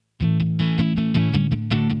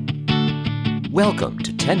Welcome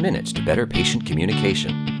to 10 Minutes to Better Patient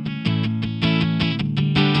Communication.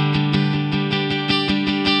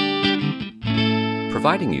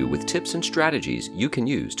 Providing you with tips and strategies you can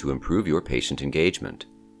use to improve your patient engagement.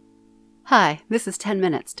 Hi, this is 10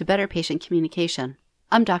 Minutes to Better Patient Communication.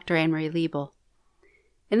 I'm Dr. Anne-Marie Liebel.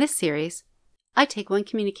 In this series, I take one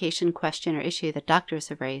communication question or issue that doctors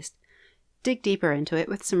have raised, dig deeper into it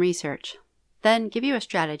with some research, then give you a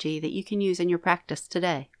strategy that you can use in your practice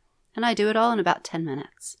today. And I do it all in about 10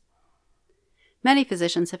 minutes. Many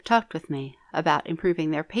physicians have talked with me about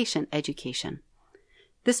improving their patient education.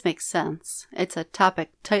 This makes sense. It's a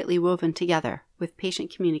topic tightly woven together with patient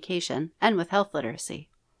communication and with health literacy.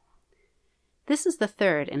 This is the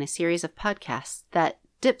third in a series of podcasts that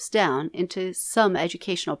dips down into some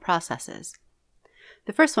educational processes.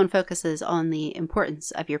 The first one focuses on the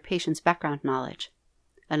importance of your patient's background knowledge.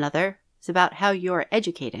 Another is about how you're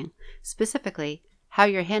educating, specifically how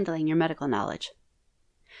you're handling your medical knowledge.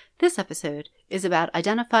 This episode is about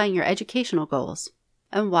identifying your educational goals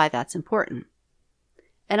and why that's important.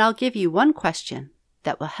 And I'll give you one question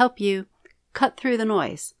that will help you cut through the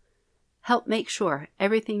noise, help make sure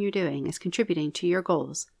everything you're doing is contributing to your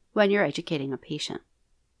goals when you're educating a patient.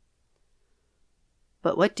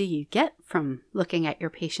 But what do you get from looking at your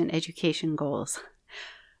patient education goals?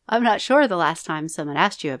 I'm not sure the last time someone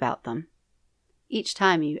asked you about them. Each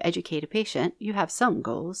time you educate a patient, you have some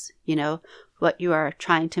goals. You know what you are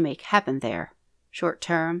trying to make happen there, short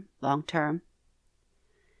term, long term.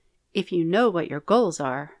 If you know what your goals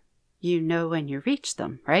are, you know when you reach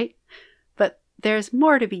them, right? But there's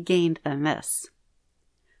more to be gained than this.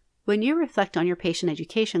 When you reflect on your patient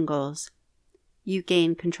education goals, you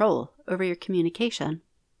gain control over your communication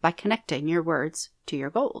by connecting your words to your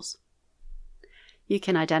goals. You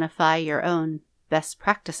can identify your own best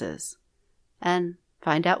practices and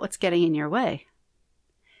find out what's getting in your way.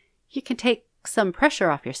 You can take some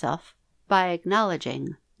pressure off yourself by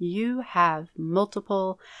acknowledging you have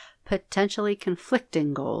multiple, potentially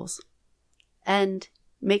conflicting goals, and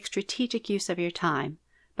make strategic use of your time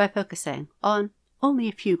by focusing on only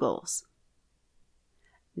a few goals.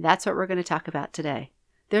 That's what we're going to talk about today.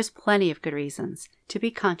 There's plenty of good reasons to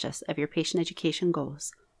be conscious of your patient education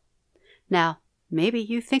goals. Now, maybe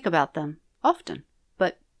you think about them often,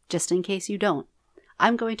 but just in case you don't,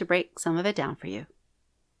 I'm going to break some of it down for you.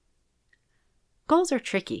 Goals are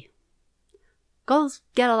tricky. Goals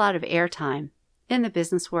get a lot of airtime in the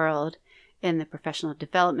business world, in the professional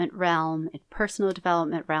development realm, in personal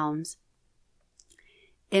development realms.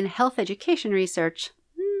 In health education research,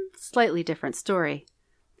 slightly different story.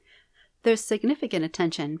 There's significant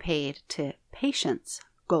attention paid to patients'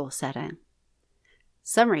 goal setting.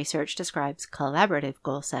 Some research describes collaborative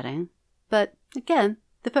goal setting, but again,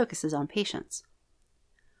 the focus is on patients.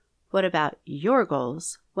 What about your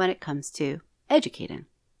goals when it comes to educating?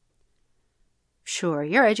 Sure,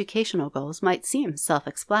 your educational goals might seem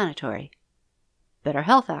self-explanatory. Better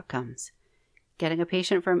health outcomes, getting a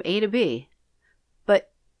patient from A to B.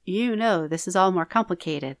 But you know this is all more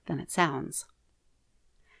complicated than it sounds.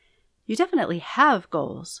 You definitely have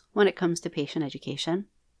goals when it comes to patient education.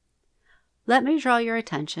 Let me draw your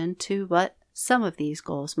attention to what some of these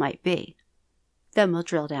goals might be. Then we'll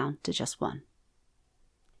drill down to just one.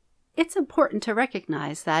 It's important to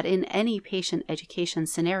recognize that in any patient education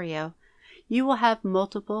scenario, you will have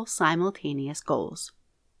multiple simultaneous goals.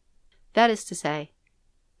 That is to say,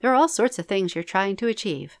 there are all sorts of things you're trying to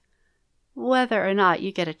achieve, whether or not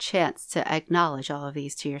you get a chance to acknowledge all of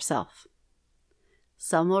these to yourself.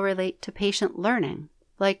 Some will relate to patient learning,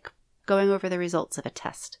 like going over the results of a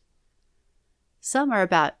test. Some are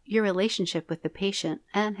about your relationship with the patient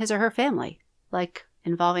and his or her family, like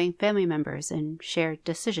involving family members in shared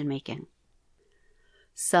decision-making.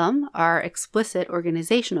 Some are explicit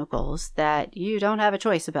organizational goals that you don't have a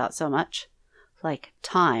choice about so much, like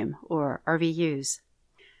time or RVUs.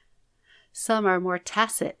 Some are more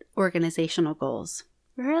tacit organizational goals,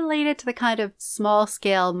 related to the kind of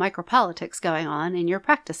small-scale micropolitics going on in your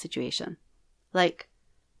practice situation, like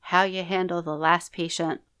how you handle the last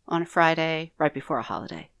patient on a Friday right before a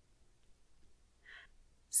holiday.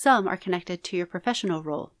 Some are connected to your professional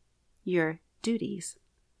role, your duties.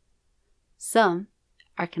 Some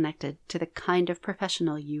are connected to the kind of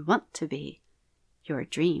professional you want to be, your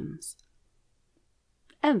dreams.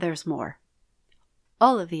 And there's more.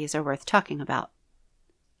 All of these are worth talking about.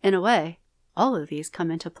 In a way, all of these come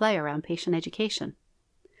into play around patient education.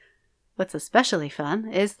 What's especially fun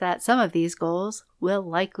is that some of these goals will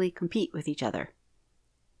likely compete with each other.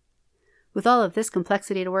 With all of this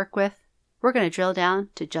complexity to work with, we're going to drill down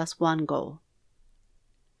to just one goal.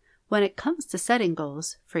 When it comes to setting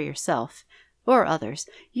goals for yourself, or others,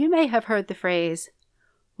 you may have heard the phrase,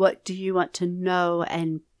 "What do you want to know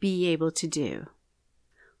and be able to do?"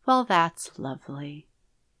 Well, that's lovely,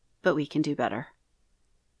 but we can do better.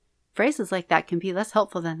 Phrases like that can be less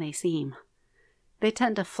helpful than they seem. They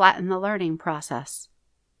tend to flatten the learning process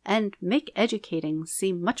and make educating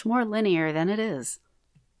seem much more linear than it is.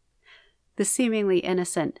 The seemingly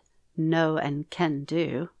innocent know and can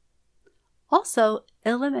do also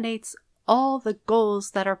eliminates all the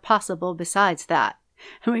goals that are possible besides that,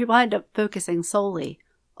 and we wind up focusing solely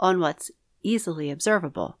on what's easily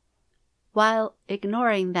observable, while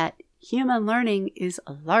ignoring that human learning is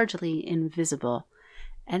largely invisible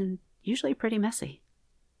and usually pretty messy.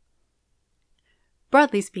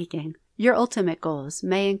 Broadly speaking, your ultimate goals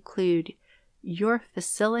may include your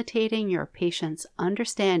facilitating your patient's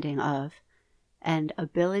understanding of and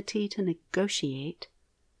ability to negotiate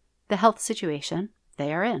the health situation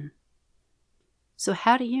they are in. So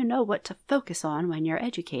how do you know what to focus on when you're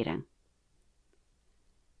educating?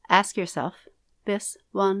 Ask yourself this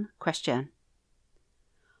one question.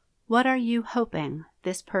 What are you hoping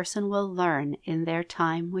this person will learn in their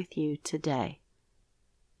time with you today?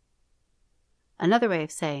 Another way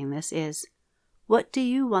of saying this is, what do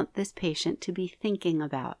you want this patient to be thinking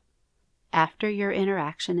about after your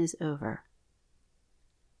interaction is over?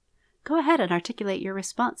 Go ahead and articulate your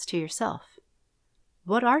response to yourself.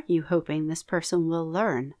 What are you hoping this person will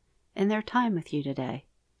learn in their time with you today?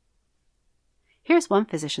 Here's one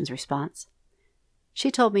physician's response. She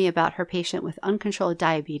told me about her patient with uncontrolled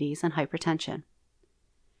diabetes and hypertension.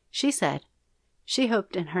 She said she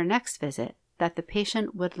hoped in her next visit that the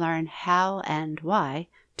patient would learn how and why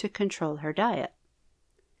to control her diet.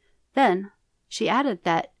 Then she added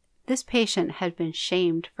that this patient had been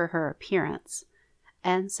shamed for her appearance,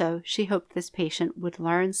 and so she hoped this patient would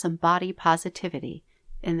learn some body positivity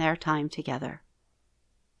in their time together.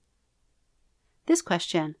 This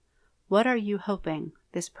question, what are you hoping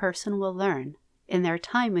this person will learn in their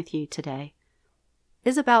time with you today,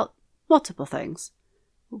 is about multiple things.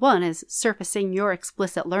 One is surfacing your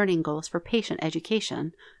explicit learning goals for patient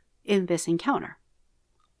education in this encounter.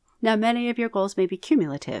 Now, many of your goals may be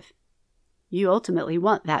cumulative. You ultimately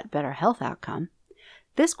want that better health outcome.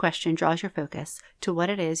 This question draws your focus to what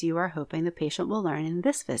it is you are hoping the patient will learn in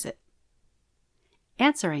this visit.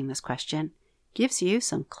 Answering this question gives you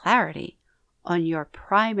some clarity on your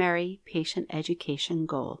primary patient education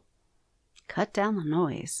goal. Cut down the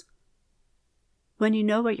noise. When you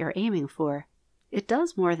know what you're aiming for, it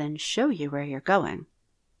does more than show you where you're going.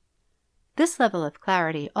 This level of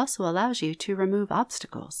clarity also allows you to remove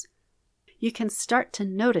obstacles. You can start to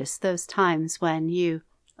notice those times when you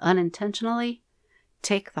unintentionally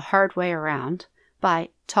take the hard way around by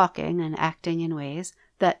talking and acting in ways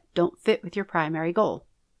that don't fit with your primary goal.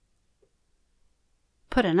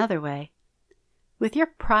 Put another way, with your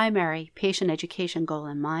primary patient education goal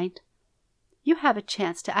in mind, you have a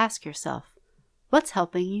chance to ask yourself, what's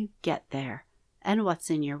helping you get there and what's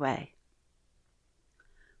in your way?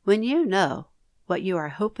 When you know what you are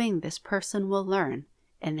hoping this person will learn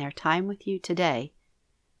in their time with you today,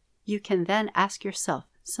 you can then ask yourself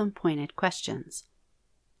some pointed questions.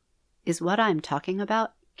 Is what I'm talking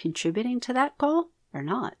about contributing to that goal or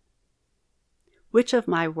not? Which of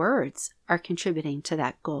my words are contributing to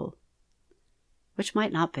that goal? Which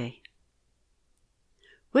might not be?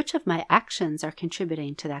 Which of my actions are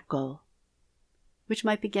contributing to that goal? Which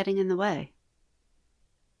might be getting in the way?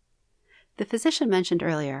 The physician mentioned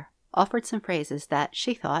earlier offered some phrases that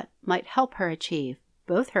she thought might help her achieve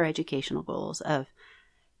both her educational goals of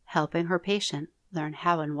helping her patient learn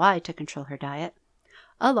how and why to control her diet,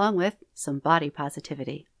 along with some body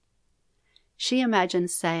positivity. She imagined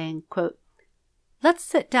saying, quote, "Let's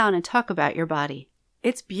sit down and talk about your body.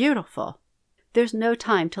 It's beautiful. There's no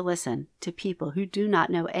time to listen to people who do not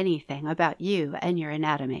know anything about you and your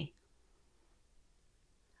anatomy."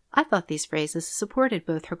 I thought these phrases supported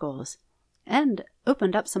both her goals and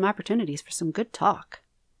opened up some opportunities for some good talk.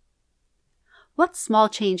 What small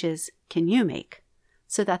changes can you make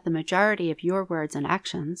so that the majority of your words and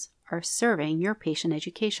actions are serving your patient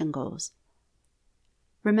education goals?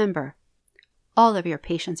 Remember, all of your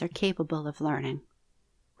patients are capable of learning,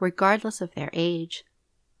 regardless of their age,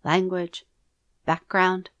 language,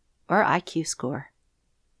 background, or IQ score.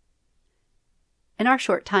 In our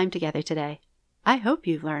short time together today, I hope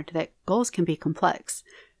you've learned that goals can be complex,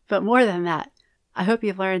 but more than that, I hope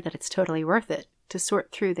you've learned that it's totally worth it to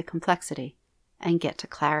sort through the complexity and get to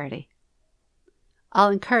clarity. I'll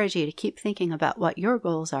encourage you to keep thinking about what your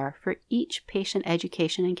goals are for each patient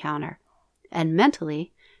education encounter, and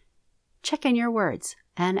mentally check in your words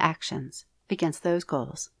and actions against those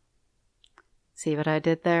goals. See what I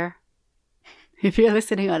did there? If you're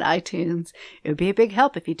listening on iTunes, it would be a big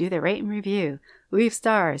help if you do the rate and review, leave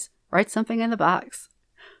stars, write something in the box.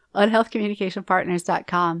 On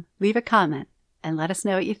healthcommunicationpartners.com, leave a comment and let us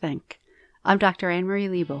know what you think. I'm Dr. Anne-Marie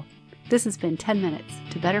Liebel. This has been 10 Minutes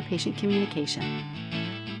to Better Patient Communication.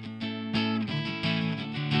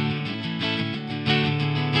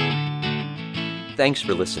 Thanks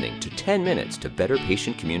for listening to 10 Minutes to Better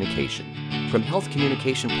Patient Communication from Health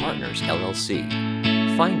Communication Partners,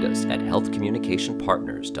 LLC. Find us at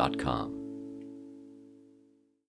healthcommunicationpartners.com.